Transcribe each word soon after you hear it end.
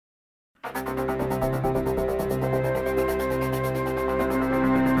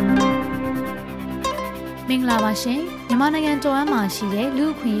မင်္ဂလာပါရှင်မြန်မာနိုင်ငံတော်အမ်းမှာရှိတဲ့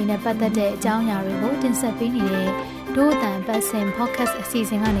လူ့အခွင့်အရေးနဲ့ပတ်သက်တဲ့အကြောင်းအရာတွေကိုတင်ဆက်ပေးနေတဲ့ဒို့အတန်ပတ်စင် podcast အစီအ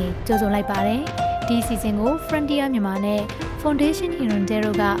စဉ်ကနေကြိုဆိုလိုက်ပါတယ်ဒီအစီအစဉ်ကို Frontier မြန်မာနဲ့ Foundation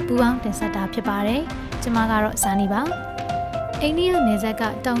Hirondelle ကပူးပေါင်းတင်ဆက်တာဖြစ်ပါတယ်ကျွန်မကတော့ဇာနီပါအိန္ဒိယနယ်စပ်က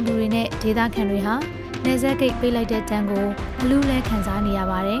တောင်သူတွေနဲ့ဒေသခံတွေဟာနယ်စပ်ဂိတ်ပေးလိုက်တဲ့တန်းကိုအလူးလဲခံစားနေရ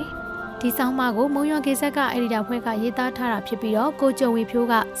ပါတယ်ဒီဆောင်မကိုမုံရွာကေဆက်ကအေဒီတာဖွဲ့ကရေးသားထားတာဖြစ်ပြီးတော့ကိုကျော်ဝေဖြိုး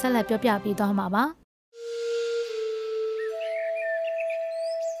ကဆက်လက်ပြောပြပေးသွားမှာပါ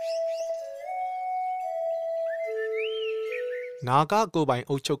နာဂကိုပိုင်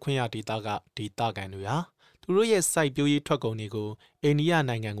အုပ်ချုပ်ခွင့်ရဒေသကဒေသခံတွေဟာသူတို့ရဲ့စိုက်ပျိုးရေးထွက်ကုန်တွေကိုအိန္ဒိယ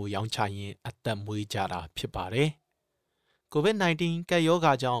နိုင်ငံကိုရောင်းချရင်းအသက်မွေးကြတာဖြစ်ပါတယ်။ COVID-19 ကပ်ရော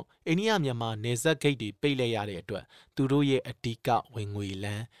ဂါကြောင့်အိန္ဒိယမြန်မာနယ်စပ်ဂိတ်တွေပိတ်လိုက်ရတဲ့အတွက်သူတို့ရဲ့အဓိကဝင်ငွေလ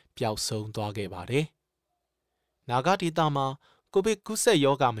မ်းပျောက်ဆုံးသွားခဲ့ပါတယ်။နာဂဒေသမှာကိုဗစ်ကူးစက်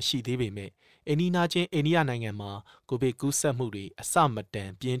ရောဂါမရှိသေးပေမဲ့အိန္ဒိယချင်းအိန္ဒိယနိုင်ငံမှာကိုဗစ်ကူးစက်မှုတွေအဆမတန်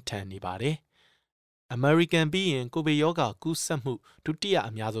ပြင်းထန်နေပါတယ်။အမေရိကန်ပြီးရင်ကိုဗစ်ရောဂါကူးစက်မှုဒုတိယ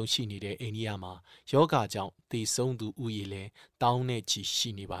အများဆုံးရှိနေတဲ့အိန္ဒိယမှာရောဂါကြောင့်သေဆုံးသူဦးရေလည်းတောင်းနဲ့ချီရှိ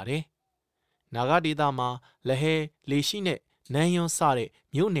နေပါတယ်။နာဂဒေသမှာလဟဲလေရှိနဲ့နန်းယွန်းစတဲ့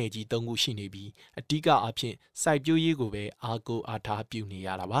မြို့နယ်ကြီး၃ခုရှိနေပြီးအဓိကအဖြစ်စိုက်ပျိုးရေးကိုပဲအားကိုးအားထားပြုနေရ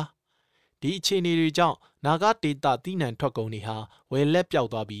တာပါ။ဒီအခြေအနေတွေကြောင့်နာဂဒေသသီးနှံထွက်ကုန်တွေဟာဝယ်လက်ပြောက်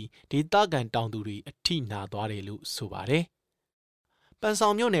သွားပြီးဒေသခံတောင်သူတွေအထိနာသွားတယ်လို့ဆိုပါတယ်။ပန်ဆော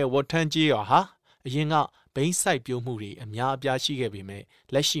င်မြို့နယ်ဝတ်ထန်းကျေးရွာဟာအရင်ကဘိန်းစိုက်ပျိုးမှုတွေအများအပြားရှိခဲ့ပေမဲ့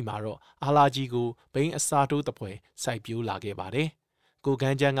လက်ရှိမှာတော့ဟာလာကြီးကိုဘိန်းအစားထိုးတပွဲစိုက်ပျိုးလာခဲ့ပါတယ်။ကိုက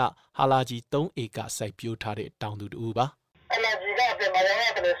န်းချမ်းကဟာလာကြီး3ဧကစိုက်ပျိုးထားတဲ့တောင်သူတူပါ။ဟာလာကြီးကပြန်လာရ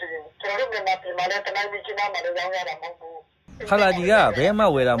တယ်လို့ဆိုရင်ကျွန်တော်တို့ပြန်လာတဲ့တနိုင်းကြီးနားမှာလည်းရောင်းရတာမဟုတ်ဘူး။ဟာလာကြီးကဘယ်မှ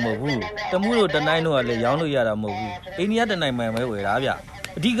ဝယ်တာမဟုတ်ဘူး။တမှုတို့တနိုင်းတို့ကလည်းရောင်းလို့ရတာမဟုတ်ဘူး။အိန္ဒိယတနိုင်းမှပဲဝယ်တာဗျ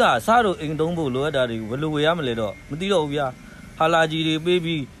။အဓိကစားတို့အိမ်သုံးဖို့လိုအပ်တာတွေဘယ်လိုဝယ်ရမလဲတော့မသိတော့ဘူးဗျ။ဟာလာကြီးတွေပေး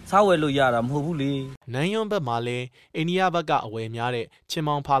ပြီးစားဝယ်လို့ရတာမဟုတ်ဘူးလေနန်းယွန်းဘက်မှာလည်းအိန္ဒိယဘက်ကအဝယ်များတဲ့ချင်း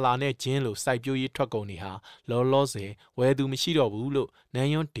မောင်ဖာလာနဲ့ဂျင်းလိုစိုက်ပျိုးရေးထွက်ကုန်တွေဟာလောလောဆယ်ဝယ်သူမရှိတော့ဘူးလို့န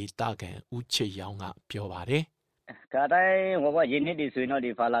န်းယွန်းဒေသခံဦးချစ်ရောင်းကပြောပါတယ်ခါတိုင်းရင်းနှစ်တွေဆိုရင်တော့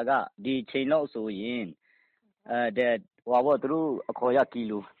ဒီဖာလာကဒီချိန်လောက်ဆိုရင်သူတို့အခေါ်ရကီ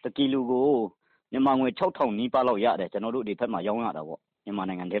လို1ကီလိုကိုမြန်မာငွေ6000နီးပါးလောက်ရတယ်ကျွန်တော်တို့ဒီဘက်မှာရောင်းရတာပေါ့မြန်မာ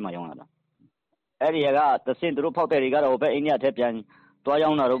နိုင်ငံထဲမှာရောင်းရတာအဲ့ဒီကသစင်သူတို့ဖောက်တဲ့တွေကတော့ဘယ်အိန္ဒိယထက်ပြန်သွားရော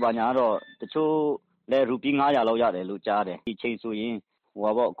င်းတာတော့ဘာညာတော့တချို့လဲရူပီ900လောက်ရတယ်လို့ကြားတယ်ဒီချိန်ဆိုရင်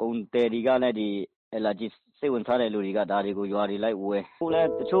ကုန်တယ်တွေကလည်းဒီအလာဂျီစိတ်ဝင်စားတဲ့လူတွေကဒါတွေကိုရွာတွေလိုက်ဝယ်ဟိုလဲ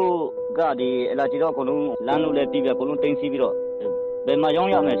တချို့ကဒီအလာဂျီတော့အကုန်လုံးလမ်းလို့လဲပြီးပြအကုန်လုံးတင်းစီးပြီးတော့ဘယ်မှာရော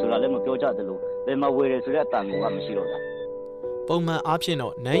င်းရမယ်ဆိုတာလည်းမပြောကြသလိုဘယ်မှာဝယ်တယ်ဆိုတဲ့အတန်ကမရှိတော့တာပုံမှန်အားဖြင့်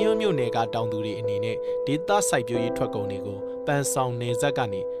တော့နန်းယွန်းမြို့နယ်ကတောင်သူတွေအနေနဲ့ဒေသစိုက်ပျိုးရေးထွက်ကုန်တွေကိုပန်ဆောင်နယ်စပ်က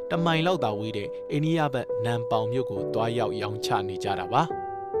နေတမိုင်လောက်သာဝေးတဲ့အိန္ဒိယဘက်နန်ပေါင်မြို့ကိုတွားရောက်ရောင်းချနေကြတာပါ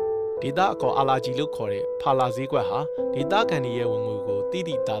ဒေသအခေါ်အာလာဂျီလို့ခေါ်တဲ့ဖာလာဈေးကွက်ဟာဒေသခံတွေရဲ့ဝင်ငွေကိုတိ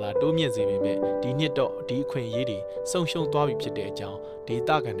တိတာတာတိုးမြင့်စေပေမဲ့ဒီနှစ်တော့ဒီအခွင့်အရေးတွေဆုံရှုံသွားပြီဖြစ်တဲ့အကြောင်းဒေသ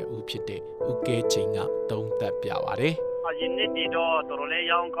ခံတွေဦးဖြစ်တဲ့ဦးကဲချင်းကသုံးသပ်ပြပါတယ်အရင်နှစ်ဒီတော့တော်တော်လေး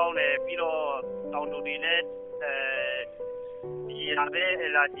ရောင်းကောင်းတယ်ပြီးတော့တောင်သူတွေလည်းဒီရ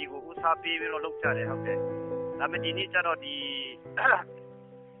တဲ့လာကြီးကိုဥစားပေးပြီးတော့လုပ်ကြတယ်ဟုတ်တယ်ဒါပေမဲ့ဒီနေ့ကျတော့ဒီ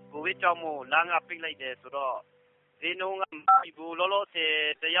ကိုဗစ်ကြောင့်မို့လမ်းကပိတ်လိုက်တယ်ဆိုတော့ဈေးနှုန်းကမရှိဘူးလောလောဆယ်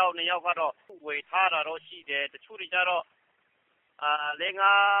တယောက်နှစ်ယောက်ကတော့ဝယ်ထားတာတော့ရှိတယ်တချို့တွေကျတော့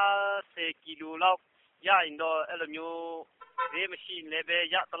50ကီလိုလောက်ရရင်တော့အဲ့လိုမျိုးဈေးမရှိလည်းပဲ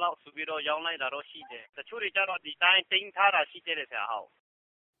ရတလောက်ဆိုပြီးတော့ရောင်းလိုက်တာတော့ရှိတယ်တချို့တွေကျတော့ဒီတိုင်းတင်းထားတာရှိတယ်ဆရာဟော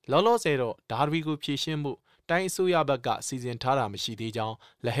လောလောဆယ်တော့ဓာတ်တွေကိုဖြည့်ရှင်းမှုတိုင်းအစိုးရဘက်ကစီစဉ်ထားတာမရှိသေးကြောင်း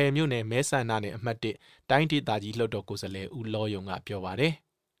လဟယ်မြို့နယ်မဲဆန္ဒနယ်အမှတ်1တိုင်းဒေသကြီးလှုပ်တော်ကိုယ်စားလှယ်ဦးလောယုံကပြောပါတယ်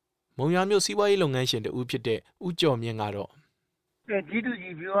။မုံရွာမြို့စီးပွားရေးလုပ်ငန်းရှင်တဦးဖြစ်တဲ့ဦးကျော်မြင့်ကတော့ကြီးတူ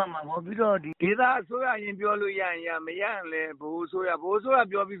ကြီးပြောရမှာပေါ့ပြီးတော့ဒီဒေသအစိုးရရင်ပြောလို့ရရင်မရရင်လည်းဘိုးအစိုးရ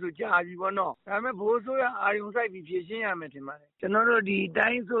ပြောပြီးဆိုကြာပြီပေါ့နော်ဒါပေမဲ့ဘိုးအစိုးရအာရုံစိုက်ပြီးဖြည့်ရှင်းရမယ်ထင်ပါတယ်ကျွန်တော်တို့ဒီတို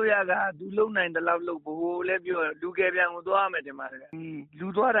င်းအစိုးရကသူလုံနိုင်တဲ့လောက်လို့ဘိုးလည်းပြောလူကယ်ပြန်ကိုသွားရမယ်ထင်ပါတယ်လူ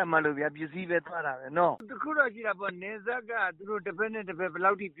သွားတာမှလို့ဗျာပစ္စည်းပဲသွားတာပဲနော်တခုတော့ရှိတာပေါ့နေဇက်ကသူတို့တစ်ဖက်နဲ့တစ်ဖက်ဘယ်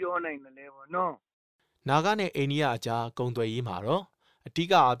လောက်ထိပြောနိုင်တယ်လဲပေါ့နော်နာဂနဲ့အိန္ဒိယအကြားကုန်သွယ်ရေးမှာတော့အဓိ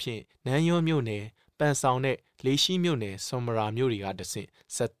ကအဖြစ်နန်းယွန်းမြို့နယ်ပန်ဆောင်နဲ့လေရှိမြို့နယ်ဆွမ်မရာမြို့တွေကတဆင့်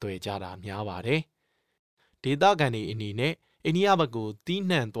ဆက်သွယ်ကြတာများပါတယ်။ဒေသခံတွေအနေနဲ့အိန္ဒိယဘက်ကိုတီး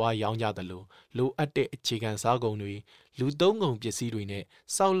နှံသွားရောင်းကြတယ်လို့လိုအပ်တဲ့အခြေခံစားကုန်တွေလူသုံးကုန်ပစ္စည်းတွေနဲ့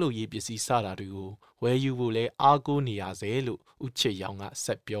စောက်လုပ်ရေးပစ္စည်းစတာတွေကိုဝယ်ယူဖို့လဲအားကိုးနေရစေလို့ဦးချစ်ရောင်ကဆ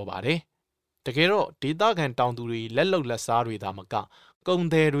က်ပြောပါတယ်။တကယ်တော့ဒေသခံတောင်သူတွေလက်လုံလက်စားတွေသာမက ကုန်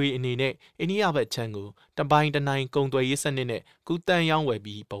သည်တွေအနေနဲ့အိန္ဒိယဘက်ခြမ်းကိုတပိုင်းတနိုင်ကုန်သွယ်ရေးစနစ်နဲ့ကူးတန်းရောင်း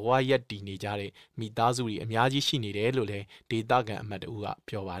ဝယ်ပြီးဘဝရက်တည်နေကြတဲ့မိသားစုတွေအများကြီးရှိနေတယ်လို့လည်းဒေသခံအမတ်တဦးက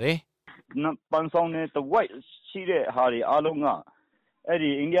ပြောပါတယ်ပန်ဆောင်နဲ့တဝိုက်ရှိတဲ့ဟာတွေအားလုံးကအဲ့ဒီ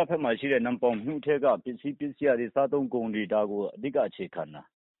အိန္ဒိယဘက်မှာရှိတဲ့နံပေါင်မြို့ထက်ကပစ္စည်းတွေစားသုံးကုန်တွေဒါကိုအဓိကအခြေခံတာ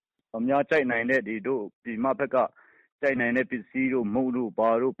အများကြိုက်နိုင်တဲ့ဒီတို့ဒီမဘက်ကကြိုက်နိုင်တဲ့ပစ္စ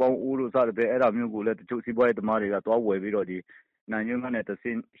ည်းတို့မုတ်တို့ဘာတို့ပေါင်းအိုးတို့စသဖြင့်အဲ့ဒါမျိုးကိုလည်းတချို့စီးပွားရေးသမားတွေကသွားဝယ်ပြီးတော့ဒီနိုင်ညွန်းကနေတ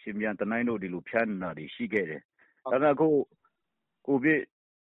ဆင်းရှင်ပြန်တနိုင်တို့ဒီလိုဖြန်းနေတာတွေရှိခဲ့တယ်ဒါပေမဲ့အခုကိုဗစ်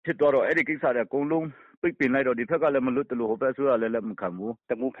ဖြစ်တော့အဲ့ဒီကိစ္စတွေအကုန်လုံးပိတ်ပင်လိုက်တော့ဒီဘက်ကလည်းမလွတ်တလို့ဟိုဘက်ဆိုရလည်းလက်မခံ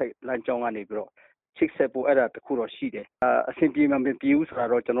ဘူးတမှုဖိတ်လမ်းကြောင်းကနေပြီးတော့ချစ်ဆက်ဖို့အဲ့ဒါတခုတော့ရှိတယ်အဆင်ပြေမှမပြေဘူး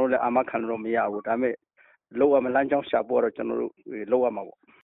ဆိုတာတော့ကျွန်တော်တို့လည်းအာမခံလို့မရဘူးဒါပေမဲ့လောက်ရမလမ်းကြောင်းရှာဖို့တော့ကျွန်တော်တို့လောက်ရမှာပေါ့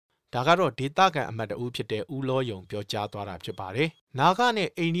ဒါကတော့ဒေသခံအမတ်တဦးဖြစ်တဲ့ဦးလောယုံပြောကြားသွားတာဖြစ်ပါတယ်။နာဂနဲ့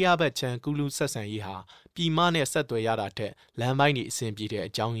အိန္ဒိယဘက်ခြမ်းကူလူဆက်ဆံရေးဟာပြည်မနဲ့ဆက်သွယ်ရတာထက်လမ်းပိုင်းတွေအဆင်ပြေတဲ့အ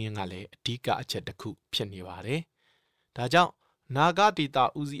ကြောင်းရင်းကလည်းအဓိကအချက်တစ်ခုဖြစ်နေပါတယ်။ဒါကြောင့်နာဂဒေ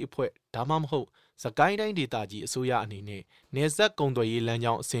သဦးစီးအဖွဲ့ဒါမှမဟုတ်စကိုင်းတိုင်းဒေသကြီးအစိုးရအနေနဲ့နယ်စပ်ကုန်သွယ်ရေးလ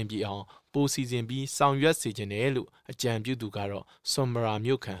မ်းကြောင်းအဆင်ပြေအောင်ပိုစီစဉ်ပြီးဆောင်ရွက်စေချင်တယ်လို့အကြံပြုသူကတော့ဆွန်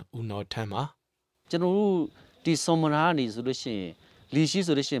မရာမြို့ခံဦးနော်ထန်းပါကျွန်တော်တို့ဒီဆွန်မရာနေဆိုလို့ရှိရင်လီရှိ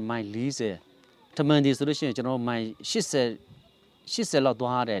ဆိုလို့ရှိရင်မိုင်40ထမန်ဒီဆိုလို့ရှိရင်ကျွန်တော်မိုင်80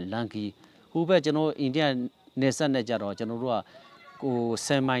လောက်သွားရတဲ့လန်ကီဟိုဘက်ကျွန်တော်အိန္ဒိယနယ်စပ်နဲ့ကြတော့ကျွန်တော်တို့ကကို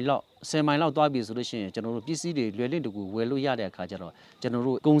10မိုင်လောက်သွားပြီဆိုလို့ရှိရင်ကျွန်တော်တို့ပစ္စည်းတွေလွယ်လင့်တကူဝယ်လို့ရတဲ့အခါကျတော့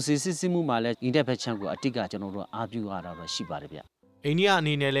ကျွန်တော်တို့ကုန်စည်စစ်ဆေးမှုမှာလည်းအိန္ဒိယဘက်ခြမ်းကိုအတိတ်ကကျွန်တော်တို့အားပြုရတာတော့ရှိပါတယ်ဗျအိန္ဒိယအ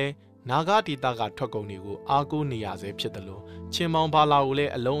နေနဲ့လည်းနာဂဒေသကထွက်ကုန်တွေကိုအားကိုးနေရဆဲဖြစ်တယ်လို့ချင်းမောင်ဘာလာကိုလည်း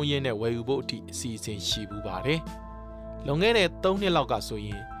အလုံးအရင်းနဲ့ဝယ်ယူဖို့အထိအစီအစဉ်ရှိဘူးပါတယ်လွန်ခဲ့တဲ့3နှစ်လောက်ကဆိုရ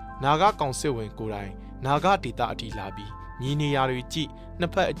င်နာဂကောင်စစ်ဝင်ကိုယ်တိုင်နာဂဒေသအထိလာပြီးမြေနေရာတွေကြည့်နှ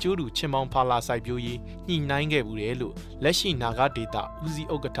စ်ဖက်အကျိုးတူချင်းမောင်ဖာလာစိုက်ပျိုးရေးညှိနှိုင်းခဲ့ဘူးတယ်လို့လက်ရှိနာဂဒေသဦးစီး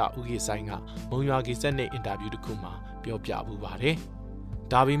ဥက္ကဋ္ဌဦးခေဆိုင်ကမုံရွာကိစ္စနဲ့အင်တာဗျူးတစ်ခုမှာပြောပြပူပါတယ်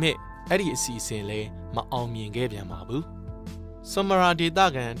။ဒါပေမဲ့အဲ့ဒီအစီအစဉ်လည်းမအောင်မြင်ခဲ့ပြန်ပါဘူး။ဆွမ်မရာဒေသ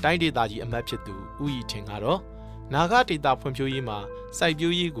ကန်တိုင်းဒေသကြီးအမတ်ဖြစ်သူဦးရီထင်ကတော့နာဂဒေသဖွံ့ဖြိုးရေးမှာစိုက်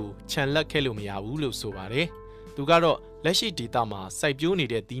ပျိုးရေးကိုခြံလက်ခဲ့လို့မရဘူးလို့ဆိုပါတယ်။သူကတော့လက်ရှိဒေသမှာစိုက်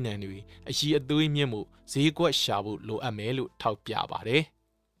ပျိုးနေတဲ့သီးနှံတွေအရည်အသွေးမြင့်မှုဈေးကွက်ရှာဖို့လိုအပ်မယ်လို့ထောက်ပြပါတယ်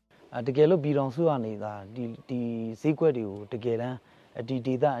။တကယ်လို့ပြည်တော်စုကနေသာဒီဈေးကွက်တွေကိုတကယ်တမ်းဒီ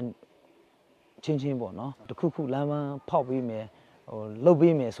ဒေသချင်းပေါ့နော်တခုခုလမ်းမဖောက်ပေးမယ်လှုပ်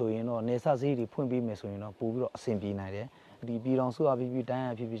ပေးမယ်ဆိုရင်တော့နေဆက်ဈေးတွေဖွင့်ပေးမယ်ဆိုရင်တော့ပို့ပြီးတော့အဆင်ပြေနိုင်တယ်။ဒီပြည်တော်စုအဖြစ်တို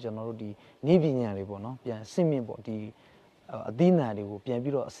င်းအဖြစ်ကျွန်တော်တို့ဒီနေပညာတွေပေါ့နော်ပြန်ဆင့်မြင့်ပေါ့ဒီအသီးနှံတွေ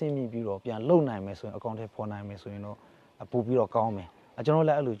ကိုပြန်ပြီးတော့အဆင့်မြင့်ပြီးတော့ပြန်လှုပ်နိုင်မယ်ဆိုရင်အကောင့်ထဲပေါ်နိုင်မယ်ဆိုရင်တော့ပို့ပြီးတော့ကောင်းမယ်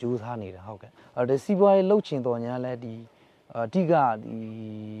ကျွန်တော်လည်းအဲ့လိုကြိုးစားနေတာဟုတ်ကဲ့ဒီစီးပွားရေးလှုပ်ချင်တော်ညာလည်းဒီအဓိ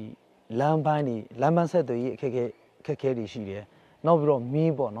ကဒီလမ်းပိုင်းတွေလမ်းပန်းဆက်သွယ်ရေးအခက်အခဲတွေရှိတယ်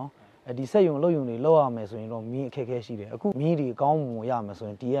နောက်ပြီးတော့မီးပေါ့နော်ဒီစက်ရုံလုပ်ရုံတွေလောက်ရမယ်ဆိုရင်တော့မီးအခက်အခဲရှိတယ်အခုမီးတွေကောင်းမှုရမယ်ဆို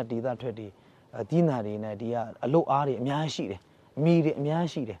ရင်ဒီကဒေသထွက်တွေတီးနာတွေနဲ့ဒီကအလုတ်အားတွေအများကြီးရှိတယ်မီးတွေ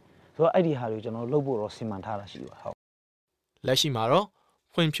အများကြီးရှိတယ်ဆိုတော့အဲ့ဒီဟာတွေကျွန်တော်လုပ်ဖို့တော့စီမံထားတာရှိပါဟုတ်လက်ရှိမှာတော့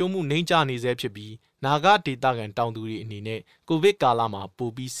ဖွံ့ဖြိုးမှုနှိမ့်ကျနေဆဲဖြစ်ပြီးနာဂဒေသခံတောင်သူတွေအနေနဲ့ကိုဗစ်ကာလမှာ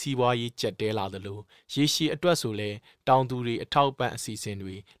ပိုပြီးစီးပွားရေးကျက်တဲလာသလိုရေရှည်အတွက်ဆိုလဲတောင်သူတွေအထောက်ပံ့အစီအ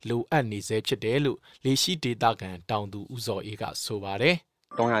စဉ်တွေလိုအပ်နေဆဲဖြစ်တယ်လို့လေရှိဒေသခံတောင်သူဦးစောအေးကဆိုပါတယ်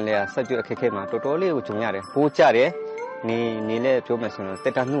။တောင်ရလဲဆက်ကျွတ်အခက်ခဲမှာတော်တော်လေးကိုဂျုံရတယ်။ပိုးကြတယ်။နေလဲပြောမှဆိုတော့တ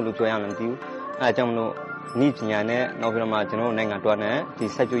က်တာနှုတ်လို့ပြောရမှမသိဘူး။အဲအကြောင်းမလို့ဤပညာနဲ့နောက်ပြီးတော့မှကျွန်တော်တို့နိုင်ငံတော်နဲ့ဒီ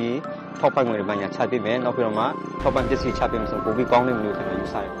ဆက်ကျွေးထောက်ပံ့ငွေတွေပါညာချပေးမယ်နောက်ပြီးတော့မှထောက်ပံ့ပစ္စည်းချပေးမယ်ဆိုပိုပြီးကောင်းတဲ့မျိုး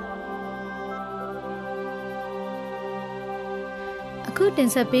တွေယူဆရတယ်အခုတင်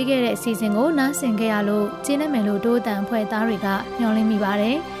ဆက်ပေးခဲ့တဲ့အစီအစဉ်ကိုနားဆင်ခဲ့ရလို့ကျင်းနေမယ်လို့ဒိုးတန်ဖွဲ့သားတွေကညှော်လင့်မိပါတ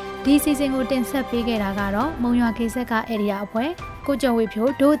ယ်ဒီအစီအစဉ်ကိုတင်ဆက်ပေးခဲ့တာကတော့မုံရွာကိစ္စကဧရိယာအဖွဲ့ကို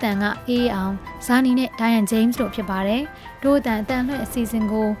ကျော်ဝေဖြိုးဒိုးတန်ကအေးအောင်ဇာနီနဲ့ဒိုင်ယန်ဂျိမ်းစ်တို့ဖြစ်ပါတယ်ဒိုးတန်အတန်လွှင့်အစီအစဉ်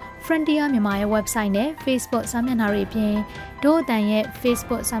ကို Frontier မြန်မာရဲ့ website နဲ့ Facebook စာမျက်နှာတွေအပြင်ဒိုးတန်ရဲ့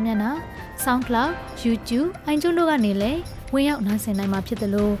Facebook စာမျက်နှာ SoundCloud YouTube iTunes တို့ကနေလည်းဝင်ရောက်နားဆင်နိုင်မှာဖြစ်တ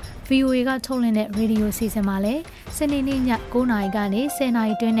ယ်လို့ VOA ကထုတ်လွှင့်တဲ့ Radio စီစဉ်မှာလည်းစနေနေ့ည9:00 နာရီကနေ10:00 နာ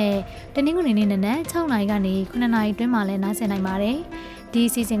ရီတွင်းနဲ့တနင်္ဂနွေနေ့နနက်6:00 နာရီကနေ9:00 နာရီတွင်းမှာလည်းနားဆင်နိုင်ပါတယ်ဒီ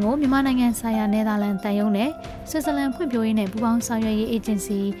အစီအစဉ်ကိုမြန်မာနိုင်ငံဆိုင်ရာနယ်သာလန်တန်ယုံနဲ့ဆွစ်ဇာလန်ဖွံ့ဖြိုးရေးနဲ့ပူးပေါင်းဆောင်ရွက်ရေးအေဂျင်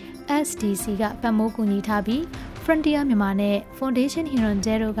စီ SDC ကပတ်မိုးကူညီထားပြီး Frontier မြန်မာနဲ့ Foundation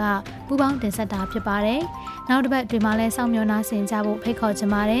Hirondale တို့ကပူးပေါင်းတင်ဆက်တာဖြစ်ပါတယ်။နောက်တစ်ပတ်ဒီမှာလည်းစောင့်မျှော်နားဆင်ကြဖို့ဖိတ်ခေါ်ချင်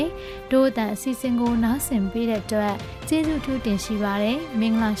ပါတယ်။တို့အတန်အစီအစဉ်ကိုနားဆင်ပေးတဲ့အတွက်ကျေးဇူးထူးတင်ရှိပါတယ်။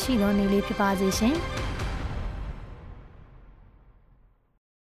မင်္ဂလာရှိသောနေ့လေးဖြစ်ပါစေရှင်။